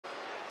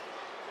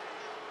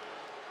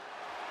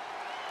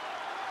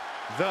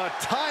The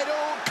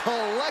title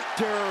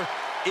collector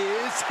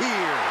is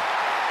here.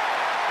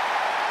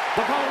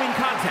 The following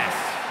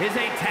contest is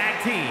a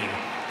tag team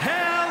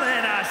Hell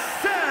in a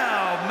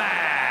Cell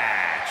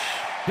match.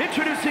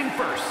 Introducing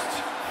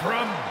first,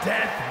 from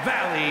Death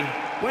Valley,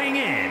 weighing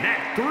in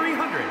at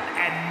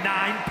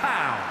 309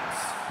 pounds,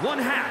 one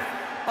half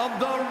of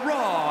the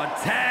Raw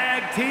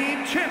Tag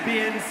Team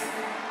Champions,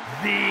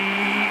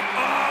 The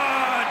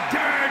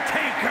Undertaker.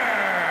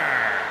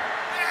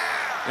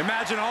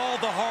 Imagine all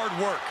the hard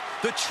work,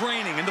 the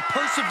training, and the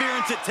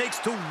perseverance it takes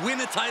to win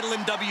a title in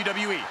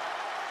WWE.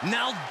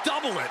 Now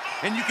double it,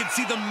 and you can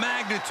see the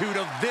magnitude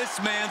of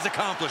this man's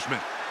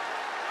accomplishment.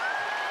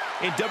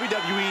 In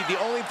WWE, the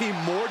only thing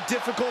more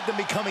difficult than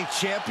becoming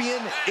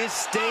champion is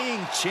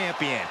staying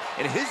champion.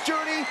 And his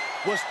journey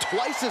was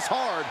twice as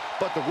hard,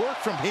 but the work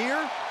from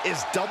here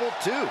is double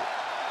too.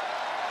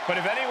 But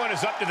if anyone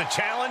is up to the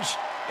challenge,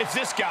 it's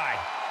this guy.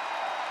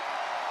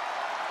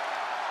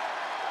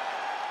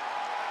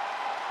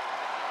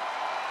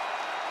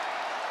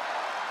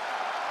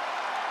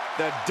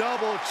 The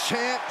double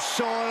champ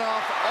showing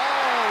off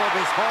all of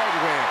his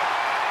hardware.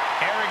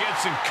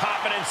 Arrogance and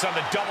confidence on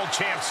the double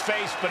champ's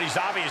face, but he's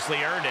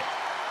obviously earned it.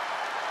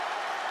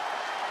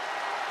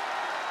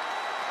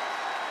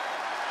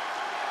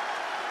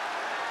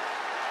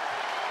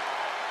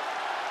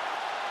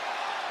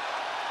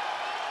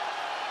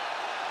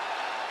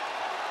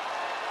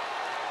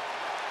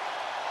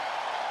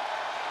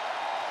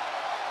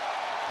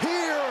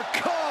 Here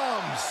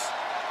comes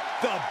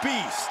the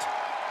Beast.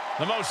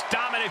 The most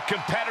dominant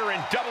competitor in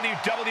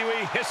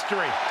WWE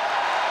history.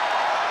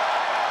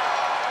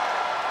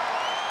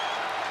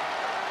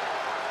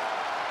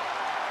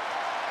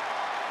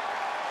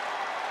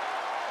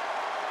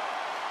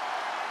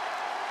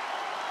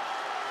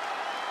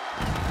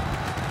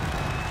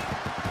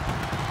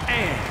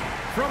 And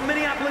from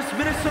Minneapolis,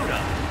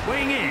 Minnesota,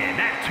 weighing in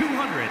at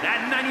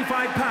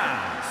 295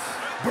 pounds,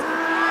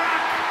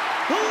 Brock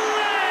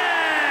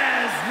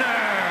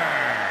Lesnar.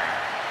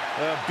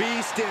 The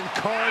Beast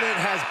Incarnate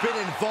has been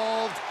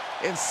involved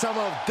in some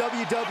of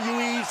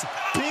WWE's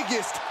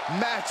biggest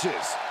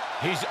matches.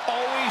 He's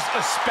always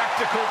a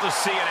spectacle to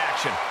see in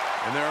action.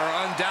 And there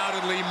are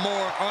undoubtedly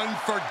more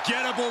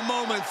unforgettable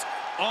moments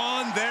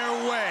on their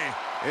way.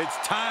 It's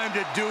time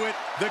to do it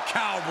the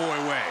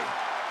cowboy way.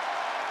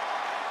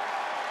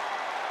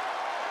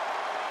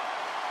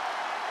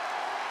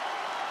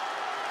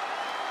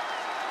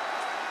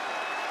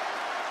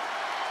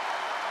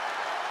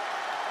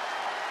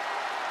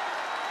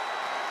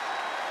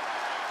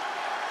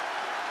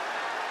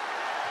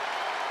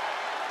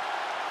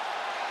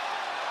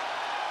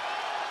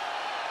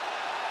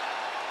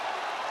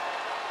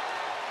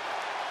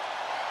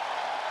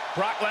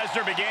 Brock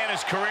Lesnar began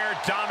his career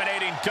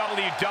dominating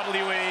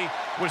WWE,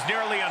 was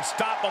nearly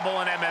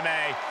unstoppable in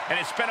MMA, and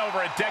has spent over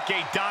a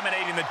decade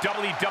dominating the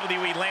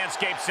WWE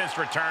landscape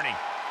since returning.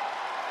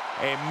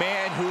 A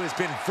man who has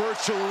been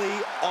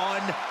virtually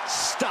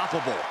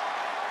unstoppable.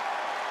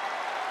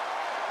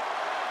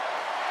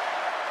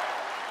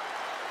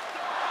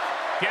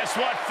 Guess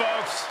what,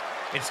 folks?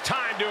 It's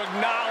time to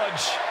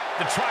acknowledge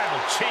the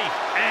Tribal Chief.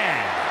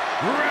 And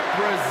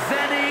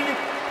representing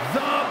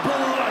the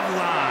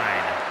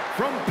Bloodline,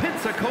 from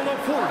Pensacola,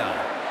 Florida,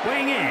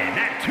 weighing in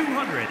at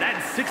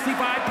 265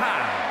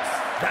 pounds,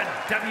 the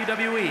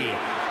WWE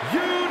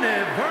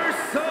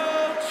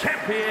Universal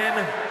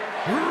Champion,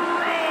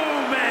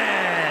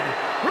 Roman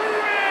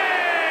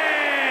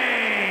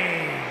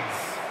Reigns.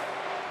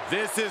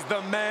 This is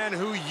the man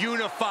who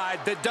unified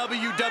the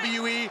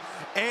WWE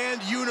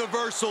and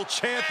Universal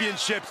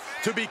Championships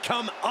to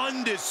become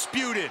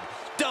undisputed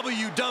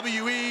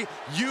WWE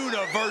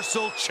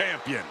Universal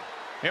Champion.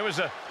 It was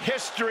a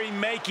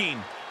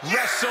history-making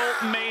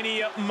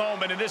WrestleMania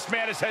moment, and this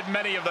man has had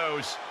many of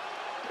those.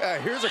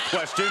 Here's a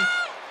question.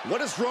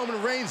 What has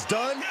Roman Reigns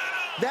done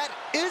that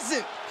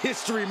isn't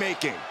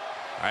history-making?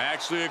 I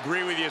actually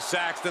agree with you,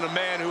 Saxton, a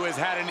man who has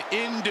had an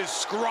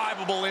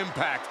indescribable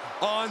impact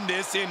on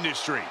this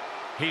industry.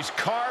 He's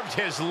carved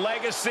his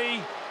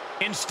legacy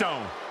in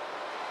stone.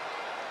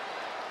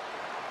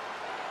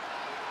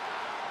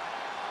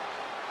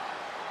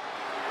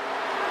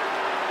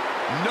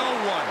 No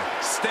one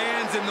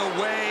stands in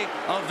the way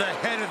of the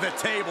head of the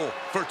table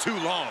for too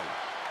long.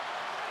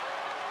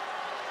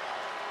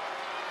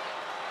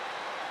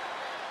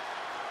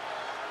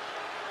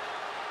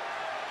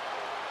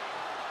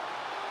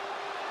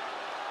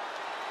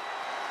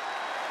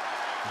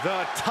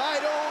 The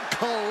title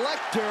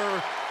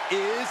collector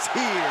is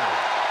here.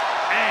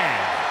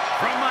 And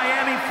from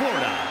Miami,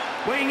 Florida,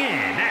 weighing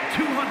in at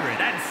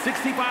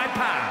 265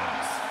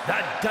 pounds,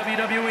 the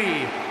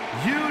WWE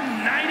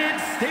United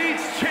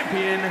States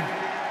Champion,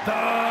 The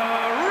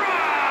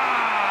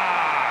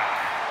Rock!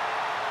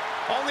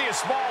 Only a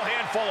small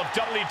handful of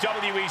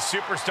WWE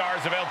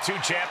superstars have held two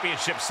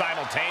championships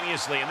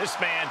simultaneously, and this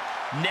man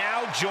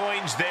now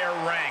joins their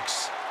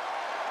ranks.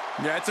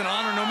 Yeah, it's an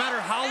honor no matter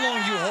how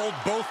long you hold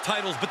both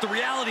titles, but the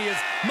reality is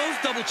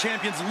most double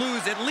champions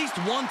lose at least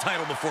one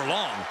title before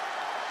long.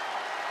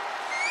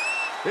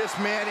 This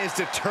man is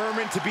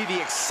determined to be the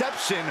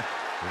exception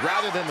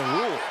rather than the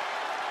rule.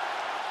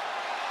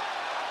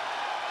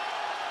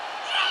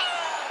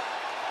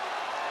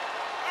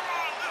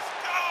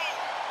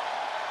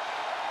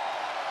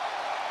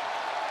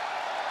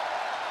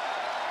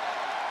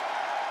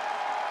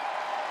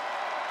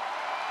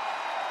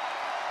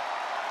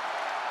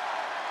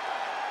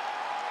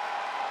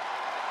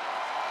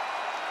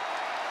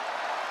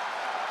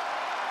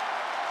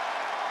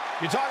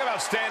 You talk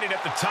about standing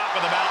at the top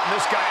of the mountain.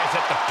 This guy is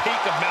at the peak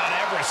of Mount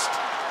Everest.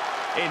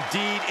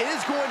 Indeed, it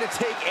is going to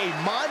take a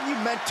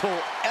monumental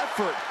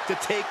effort to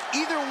take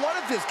either one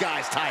of this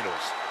guy's titles.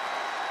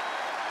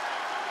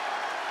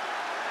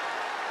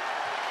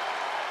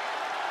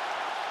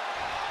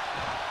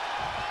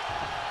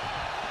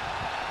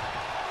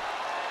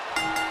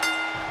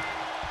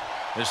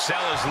 The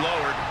cell is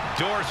lowered,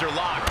 doors are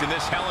locked, and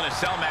this Hell in a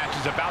Cell match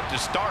is about to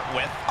start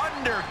with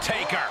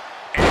Undertaker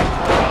and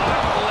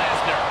Brock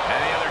Lesnar. And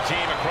the other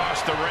team across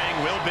the ring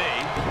will be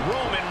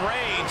Roman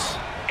Reigns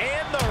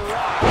and The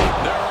Rock.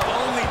 There are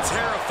only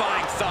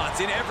terrifying thoughts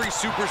in every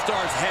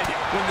superstar's head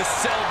when the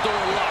cell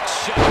door locks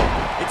shut.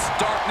 It's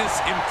darkness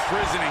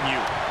imprisoning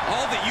you.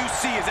 All that you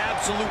see is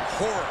absolute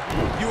horror.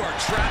 You are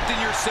trapped in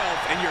yourself,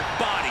 and your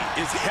body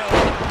is held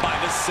by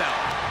the cell.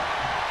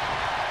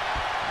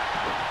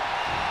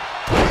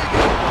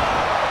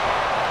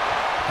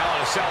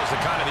 Cell is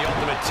the kind of the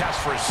ultimate test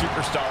for a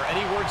superstar.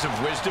 Any words of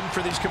wisdom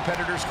for these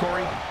competitors,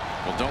 Corey?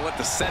 Well, don't let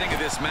the setting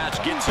of this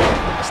match get to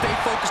you. Stay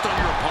focused on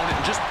your opponent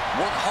and just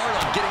work hard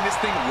on getting this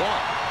thing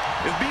won.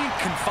 If being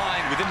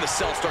confined within the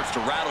cell starts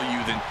to rattle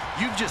you, then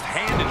you've just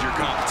handed your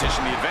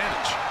competition the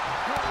advantage.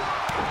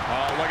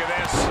 Oh, look at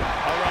this.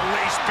 A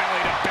release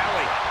belly to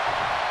belly.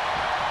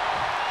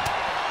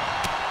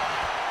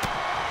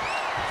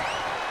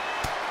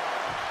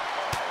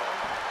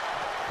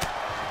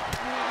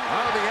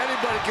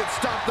 Can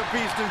stop the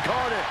beast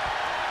incarnate.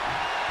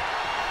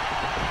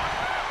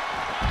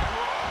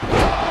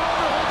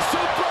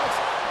 Suplex.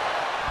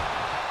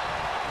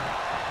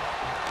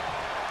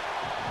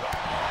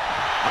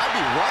 I'd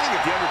be running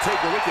if the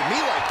Undertaker looked at me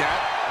like that.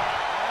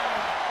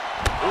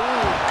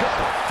 Ooh,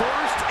 gut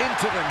first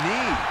into the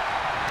knee.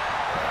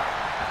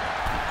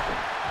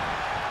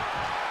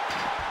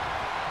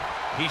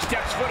 He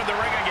steps foot in the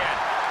ring again.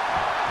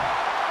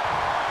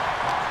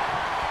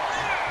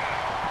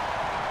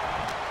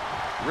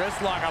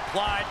 Wrist lock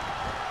applied.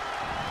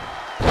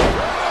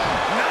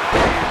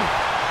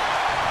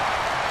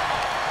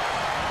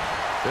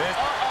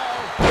 Uh-oh.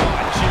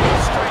 Oh,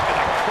 geez, straight to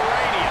the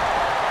cranium.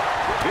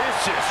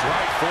 Vicious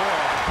right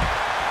forearm.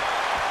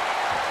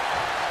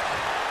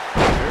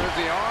 Here's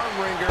the arm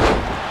wringer,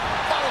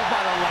 followed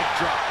by the leg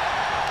drop.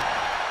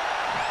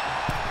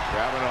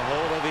 Grabbing a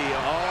hold of the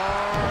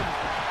arm.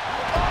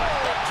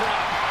 Oh,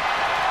 drop.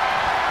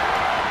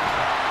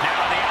 Now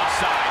on the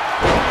outside.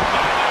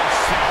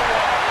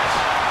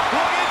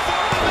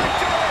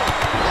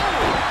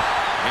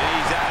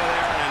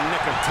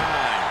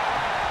 Time.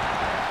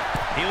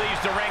 He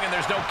leaves the ring, and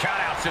there's no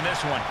countouts in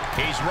this one.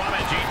 He's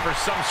rummaging for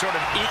some sort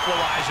of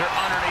equalizer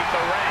underneath the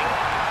ring.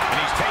 And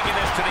he's taking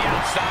this to the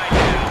outside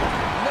now.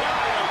 No,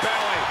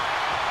 belly.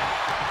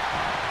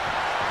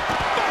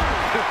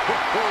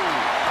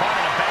 Caught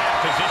in a bad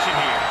position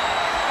here.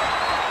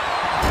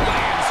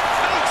 Lands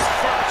face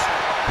first.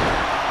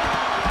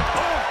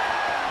 Oh.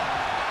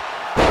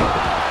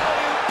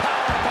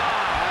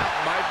 Powerbomb. That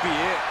might be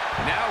it.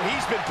 Now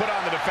he's been put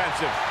on the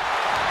defensive.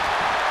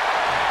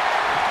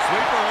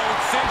 Sleeper hold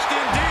cinched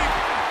in deep.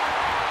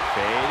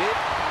 Faded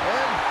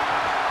and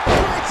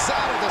breaks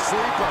out of the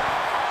sleeper.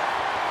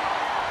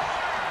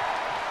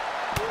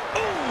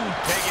 Ooh,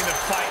 taking the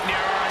fight near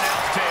our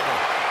announce table.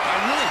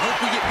 I really hope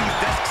we get these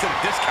desks at a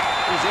discount.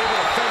 He's able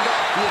to fend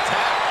off the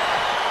attack.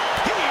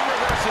 He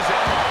reverses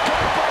it.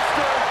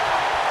 Gutbuster.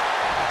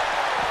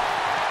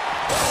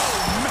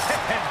 Oh,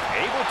 man.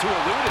 Able to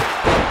elude it.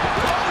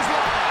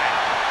 Clothesline.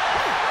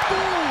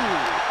 Ooh.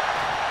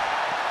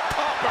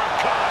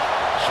 Uppercut.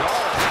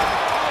 Sure.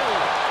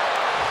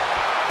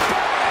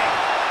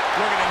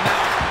 Look at him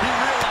now. He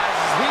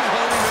realizes he's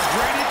holding the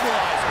great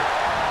equalizer.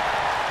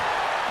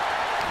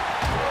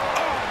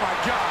 Oh, my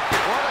God.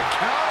 What a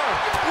counter.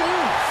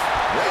 Oof.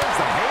 There's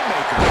the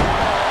haymaker.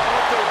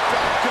 Oh, they're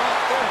back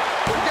up.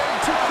 We're getting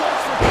too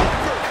close for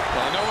comfort.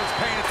 Well, no one's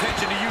paying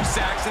attention to you,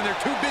 Saxon. They're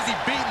too busy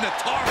beating the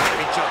tar out of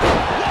each other.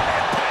 What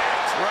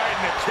impact. Right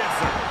in the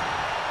kisser.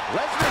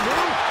 Lesnar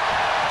move.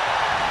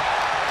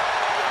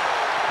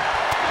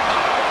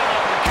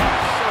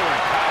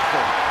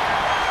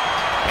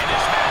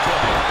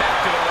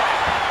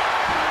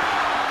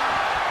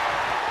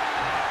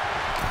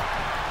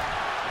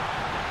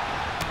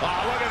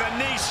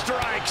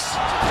 Strikes.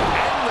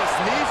 Endless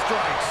knee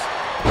strikes.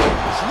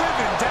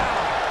 Driven down.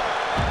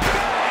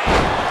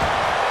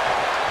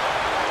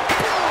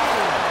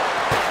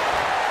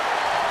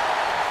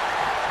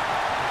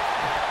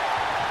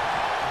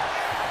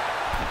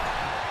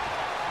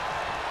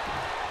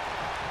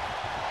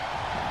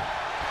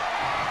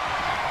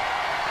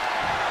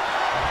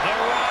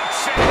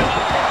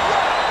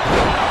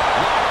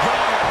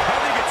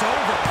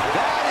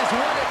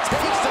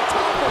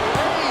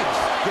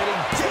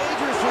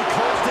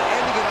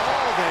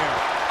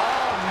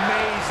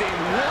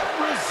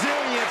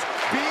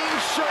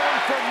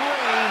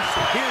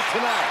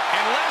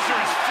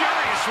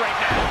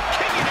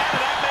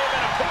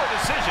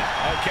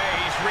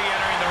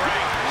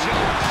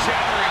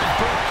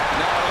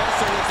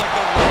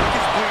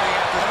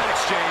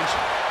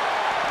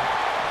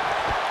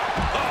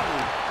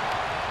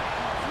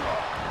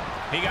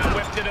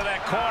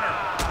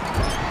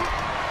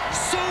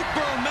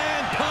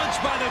 Superman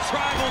punch by the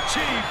Tribal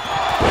Chief.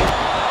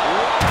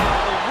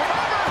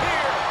 Rubber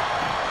here.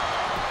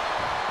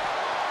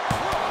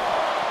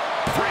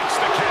 Breaks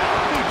the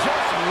count. He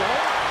just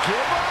won't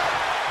give up.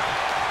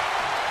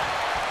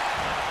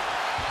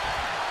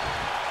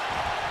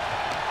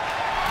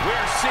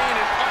 We're seeing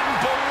an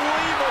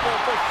unbelievable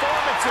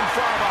performance in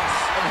front of us.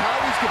 And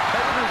how these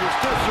competitors are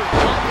still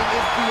surviving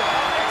is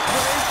beyond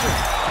explanation.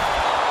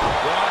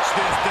 Watch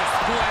this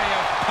display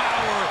of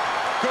power.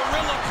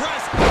 Gorilla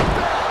press.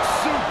 Back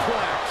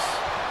suplex.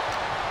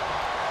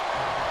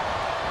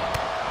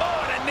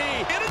 Oh, and a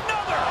knee. And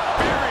another.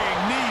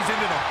 Burying knees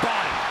into the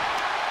body.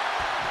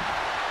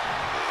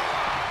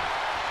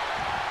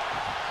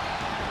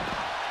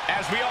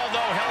 As we all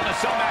know, Hell in a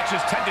Cell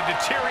matches tend to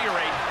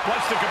deteriorate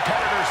once the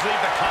competitors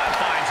leave the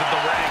confines of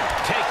the ring.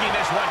 Taking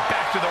this one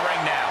back to the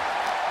ring now.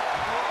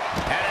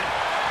 And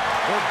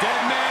The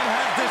dead man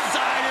has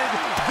decided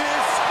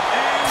this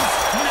ends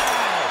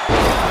now.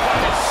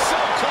 that is so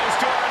close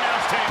to our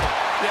announce table.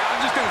 Yeah, I'm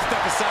just going to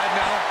step aside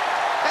now.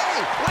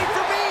 Hey, wait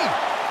for me.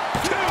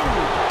 2.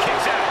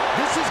 Kicks out.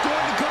 This is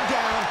going to come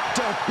down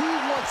to who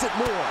wants it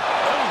more.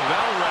 Oh,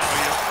 that'll rattle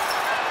you.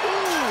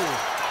 Ooh.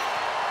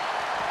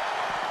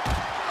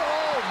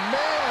 Oh,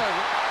 man.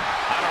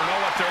 I don't know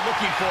what they're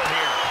looking for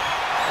here.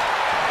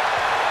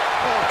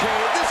 Okay,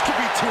 this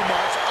could be too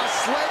much. A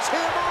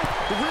sledgehammer?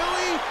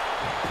 Really?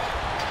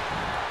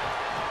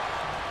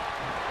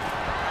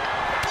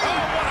 Oh,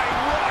 what a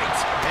right.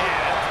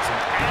 And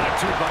some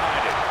attitude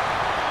behind it.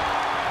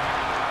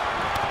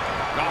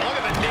 Now look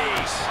at the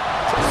knees.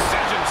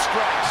 Precision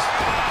strikes.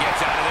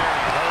 Gets out of there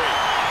in a hurry.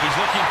 He's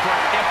looking for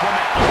an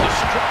implement of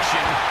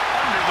destruction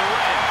under the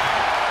ring.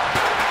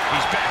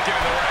 He's back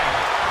into the ring.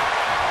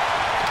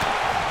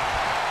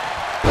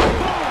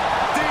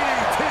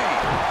 DDT.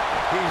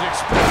 He's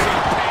expressing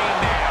pain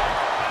now.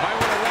 Might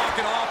want to walk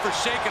it off or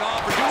shake it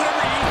off or do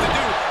whatever he needs to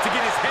do to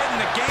get his head in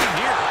the game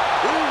here.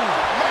 Ooh,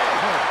 man.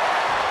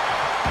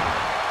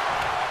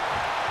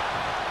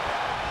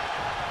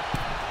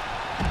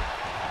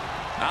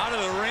 Out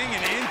of the ring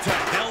and into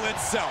hell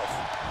itself.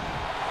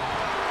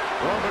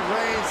 Roman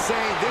Reigns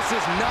saying this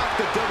is not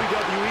the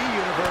WWE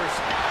Universe.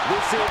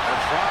 This is a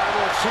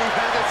Tribal Chief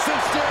has it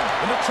cinched in.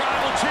 And the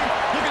Tribal Chief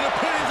looking to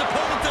put his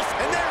opponent to...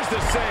 And there's the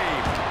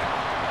save.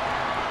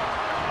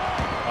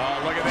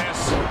 Oh, look at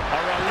this. A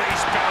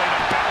release belly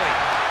to belly.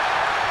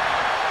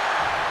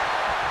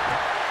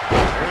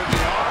 Here's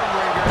the arm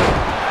wringer.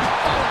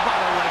 Followed by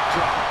the leg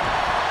drop.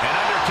 And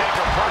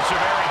Undertaker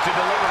persevering to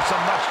deliver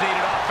some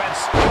much-needed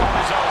offense on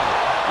his own.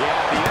 Yeah,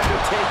 the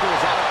Undertaker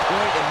is at a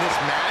point in this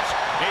match.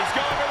 He's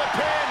going for the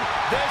pin.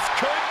 This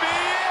could be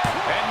it.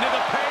 Into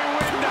the pay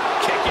window.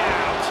 Kick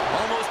out.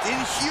 Almost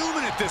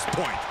inhuman at this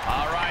point.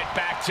 All right,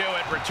 back to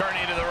it.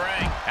 Returning to the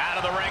ring. Out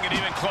of the ring and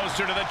even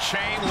closer to the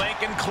chain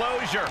link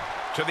enclosure.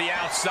 To the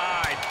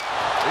outside.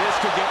 This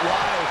could get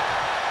wild.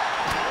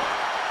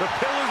 The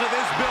pillars of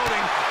this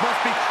building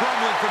must be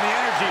crumbling from the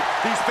energy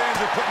these fans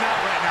are putting out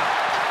right now.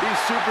 These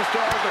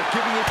superstars are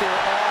giving it their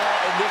all,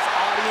 and this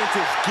audience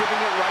is giving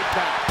it right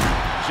back.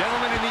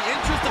 Gentlemen, in the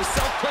interest of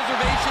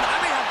self-preservation, I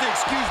may have to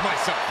excuse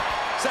myself.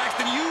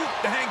 Saxton, you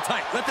hang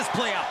tight. Let this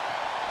play out.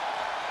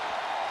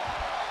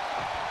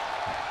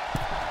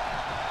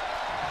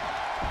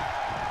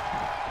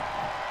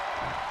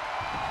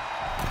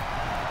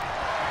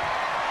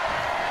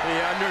 The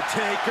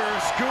Undertaker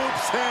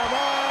scoops him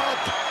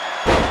up.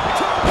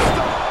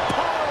 Tombstone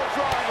pile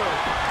driver.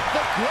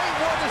 The Great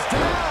One is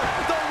down.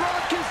 The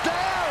Rock is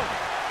down.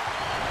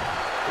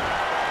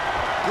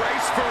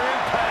 Brace for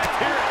impact.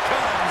 Here it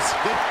comes.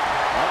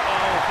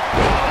 Uh-oh.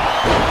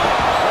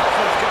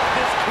 Lesnar's got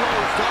this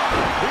closed off.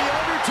 The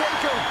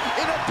Undertaker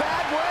in a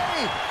bad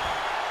way.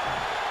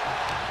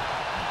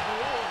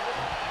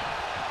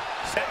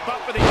 Set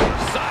up for the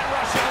side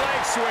rushing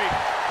leg sweep.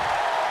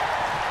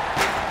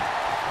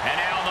 And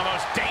now in the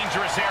most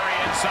dangerous area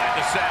inside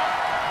the cell.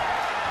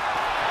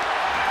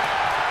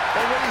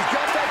 And when he's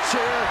got that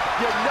chair,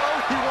 you know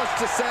he wants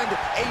to send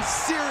a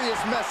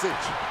serious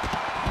message.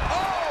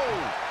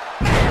 Oh!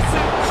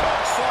 Massive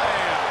choke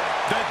slam.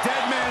 The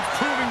dead man's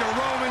proving to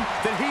Roman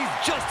that he's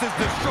just as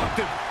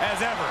destructive as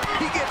ever.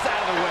 He gets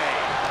out of the way.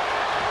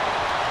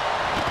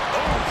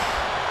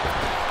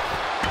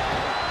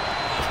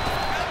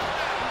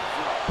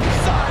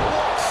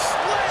 Sidewalk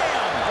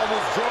slam.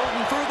 Almost drove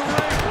him through the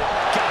ring.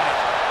 Got it.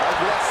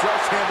 That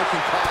sledgehammer can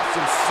cause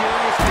some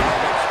serious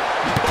damage.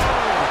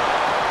 Boom!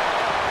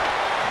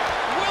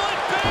 Will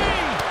it be?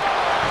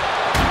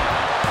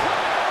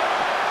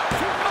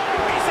 Oh,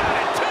 he's out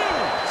at 2.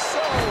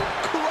 So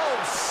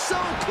close, so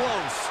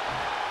close.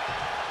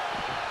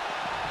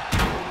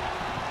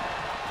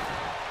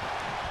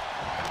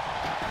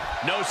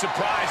 No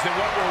surprise that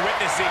what we're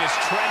witnessing is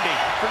trending.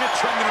 Forget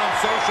trending on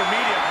social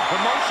media.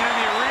 Emotion in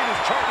the arena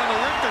is charting on the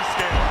Richter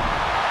scale.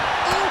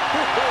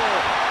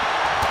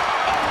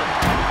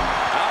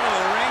 Out of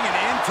the ring and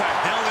into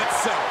hell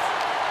itself.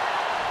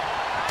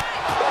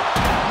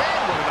 Man,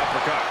 what an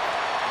uppercut.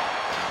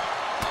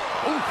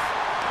 Oof.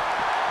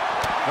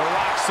 The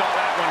Rock saw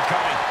that one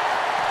coming.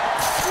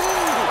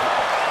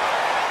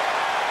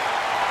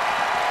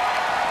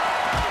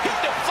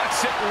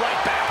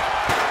 right back.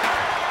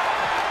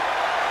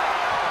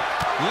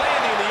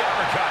 Landing the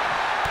uppercut.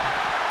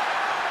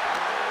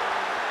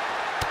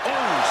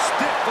 Oh,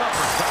 stiff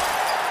uppercut.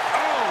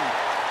 Oh,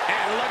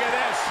 and look at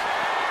this.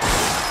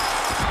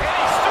 And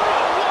he's through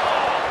a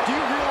wall. Do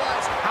you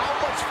realize how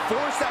much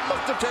force that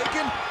must have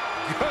taken?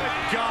 Good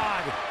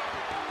God.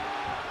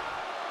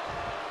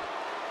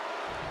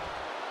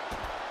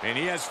 And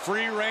he has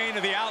free reign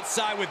to the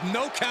outside with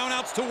no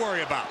countouts to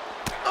worry about.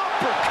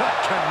 Uppercut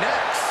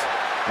connects.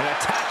 And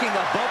attacking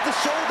above the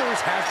shoulders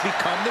has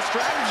become the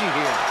strategy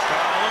here.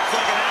 Looks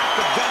like an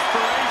act of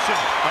desperation.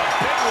 A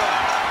big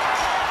one.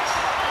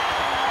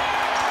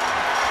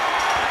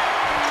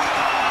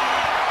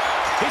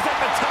 He's at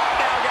the top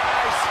now,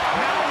 guys.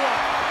 Now what?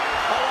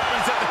 All right,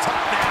 he's at the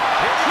top now.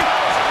 Here he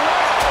goes.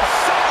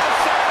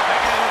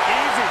 Making it look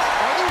easy.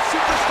 Are these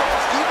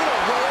superstars even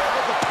aware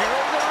of the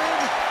peril they're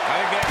in?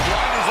 I think that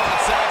blinders on,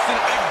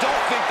 Saxton. I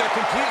don't think they're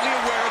completely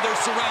aware of their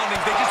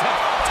surroundings. They just have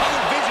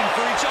tunnel vision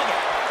for each other.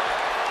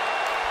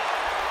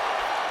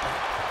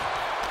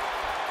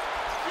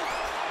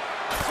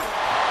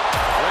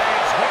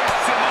 Reigns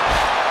hoists him up.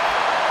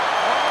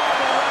 All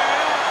the way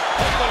up.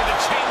 Hopefully the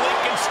chain link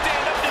can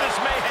stand up to this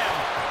mayhem.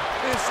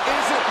 This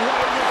isn't what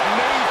it was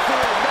made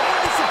for. No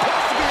one is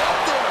supposed to be up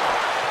there.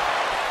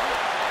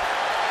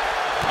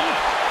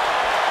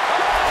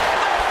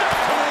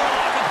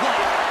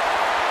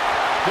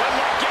 Good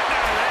luck getting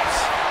out of this.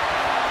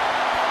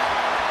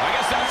 I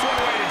guess that's one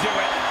way to do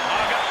it.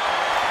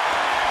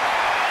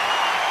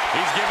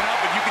 He's giving up,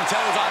 but you can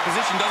tell his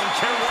opposition doesn't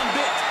care one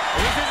bit.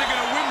 This isn't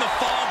going to win the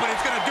fall, but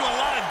it's going to do a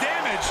lot of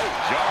damage.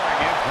 Jarring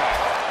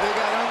impact. They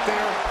got up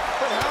there,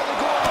 but how are they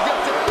going to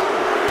get down?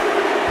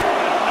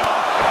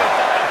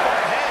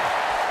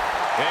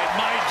 It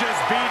might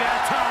just be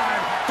that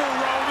time for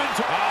Roman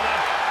to... the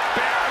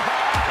bear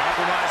hug.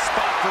 Compromise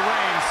spot for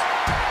Reigns.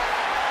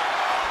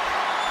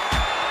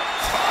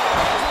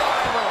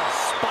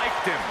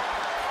 Spiked him.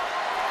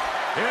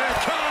 Here it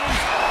comes.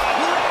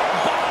 Leg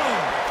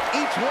bottom.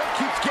 Each one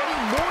keeps getting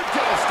more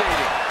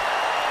devastating.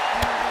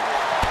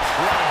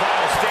 We're on a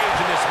vital stage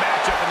in this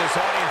matchup, and this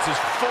audience is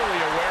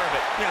fully aware of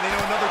it. Yeah, they know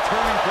another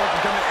turning point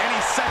can come at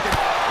any second,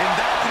 and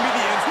that can be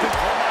the instant.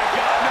 Oh, my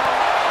God, no.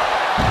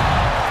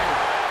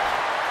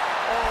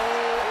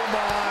 Oh,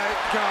 my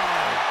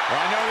God.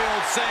 Well, I know the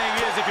old saying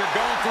is, if you're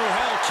going through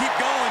hell, keep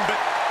going, but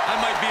I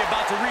might be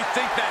about to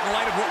rethink that in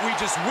light of what we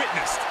just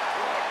witnessed.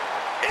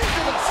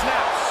 Into the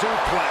snap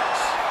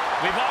suplex.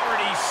 We've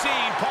already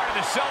seen part of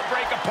the cell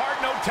break apart.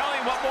 No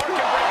telling what more can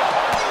break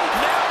apart.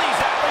 Now these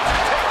athletes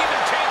are taking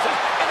their chances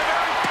in a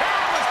very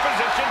perilous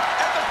position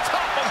at the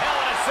top of Hell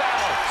in a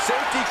Cell.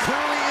 Safety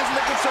clearly isn't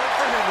a concern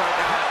for him right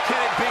now. How can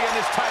it be in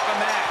this type of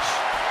match?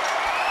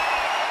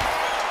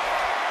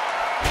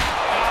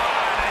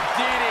 And a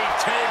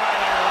DDT by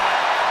the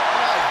left.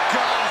 My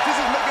gosh, this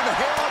is making the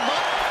hair on my...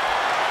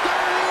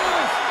 There it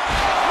is!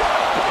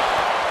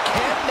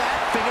 Can that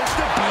finish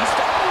the beast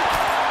out?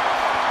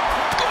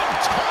 Good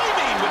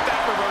timing with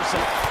that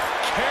reversal.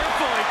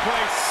 Carefully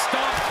placed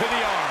stomp to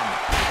the arm.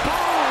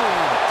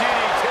 Boom!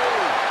 DDT.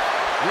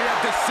 We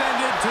have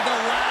descended to the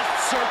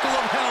last circle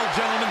of hell,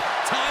 gentlemen.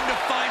 Time to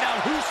find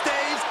out who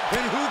stays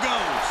and who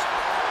goes.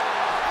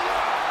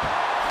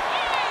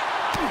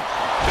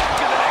 Back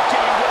to the neck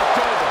getting worked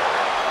over.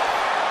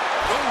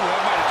 Oh,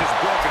 that might have just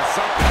broken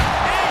something.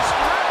 East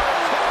River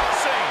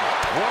crossing.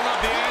 Warm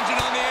up the engine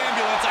on the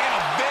ambulance. I got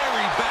a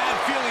very bad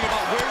feeling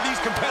about where these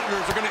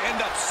competitors are going to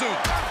end up soon.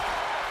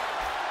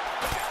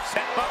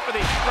 Set up for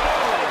the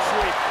leg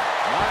sweep.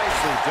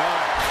 Nicely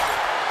done.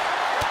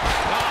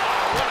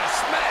 What a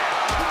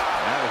smash.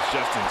 That was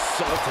just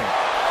insulting.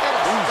 And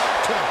a stop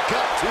to the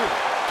gut, too.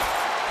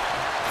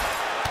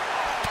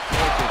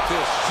 Look at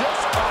this,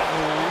 just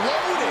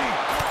unloading.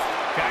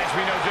 Guys,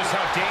 we know just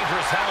how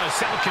dangerous Hell in a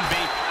Cell can be,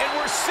 and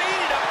we're seeing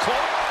it up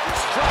close.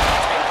 Strong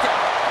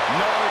takedown.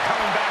 No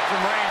coming back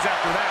from Reigns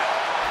after that.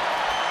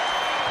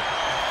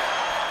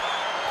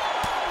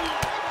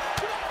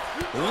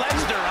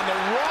 Lesnar on the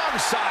wrong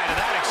side of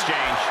that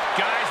exchange.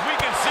 Guys, we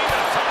can see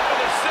the top of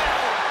the cell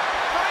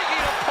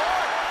breaking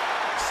apart.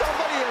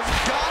 Somebody has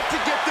got to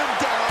get them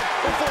down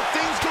before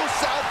things go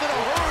south in a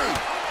hurry.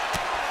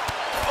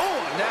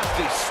 Oh, a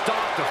nasty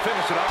stop to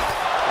finish it off.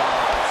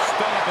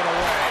 Stomping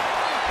away.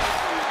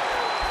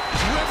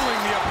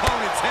 Dribbling the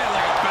opponent's head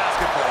like a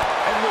basketball.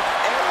 And with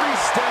every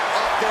step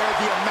up there,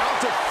 the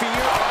amount of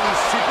fear on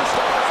these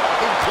superstars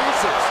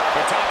increases.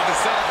 The top of the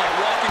cell is like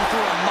walking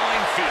through a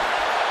minefield.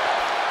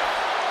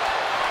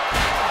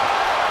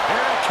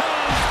 Here it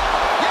comes.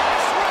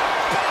 Yes, rock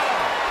bottom.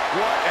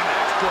 What an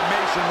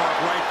exclamation mark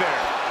right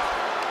there.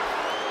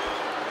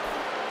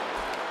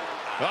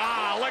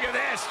 Look at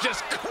this,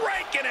 just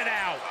cranking it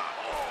out.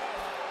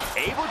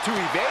 Able to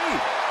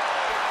evade.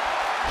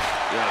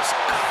 Just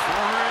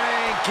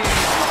cranking.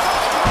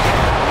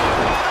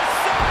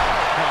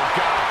 Oh,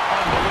 God,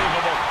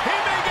 unbelievable. He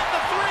may get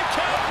the 3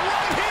 count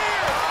right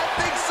here. I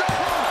think so.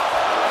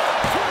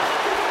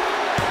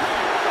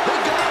 They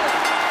got it.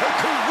 A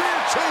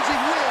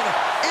career-changing win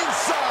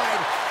inside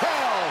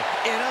Hell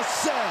in a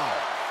Cell.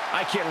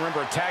 I can't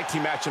remember a tag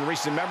team match in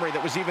recent memory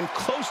that was even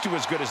close to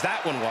as good as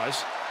that one was.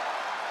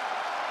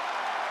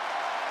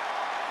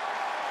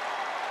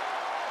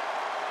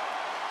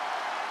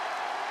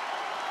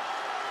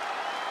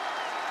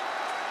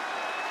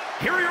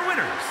 Here are your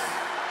winners,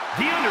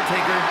 The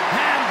Undertaker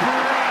and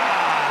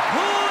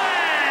Brock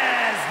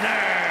Lesnar.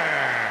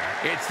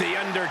 It's The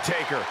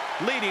Undertaker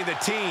leading the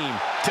team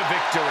to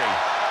victory.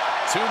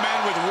 Two men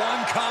with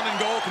one common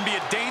goal can be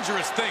a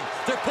dangerous thing.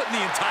 They're putting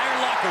the entire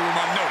locker room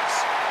on notice.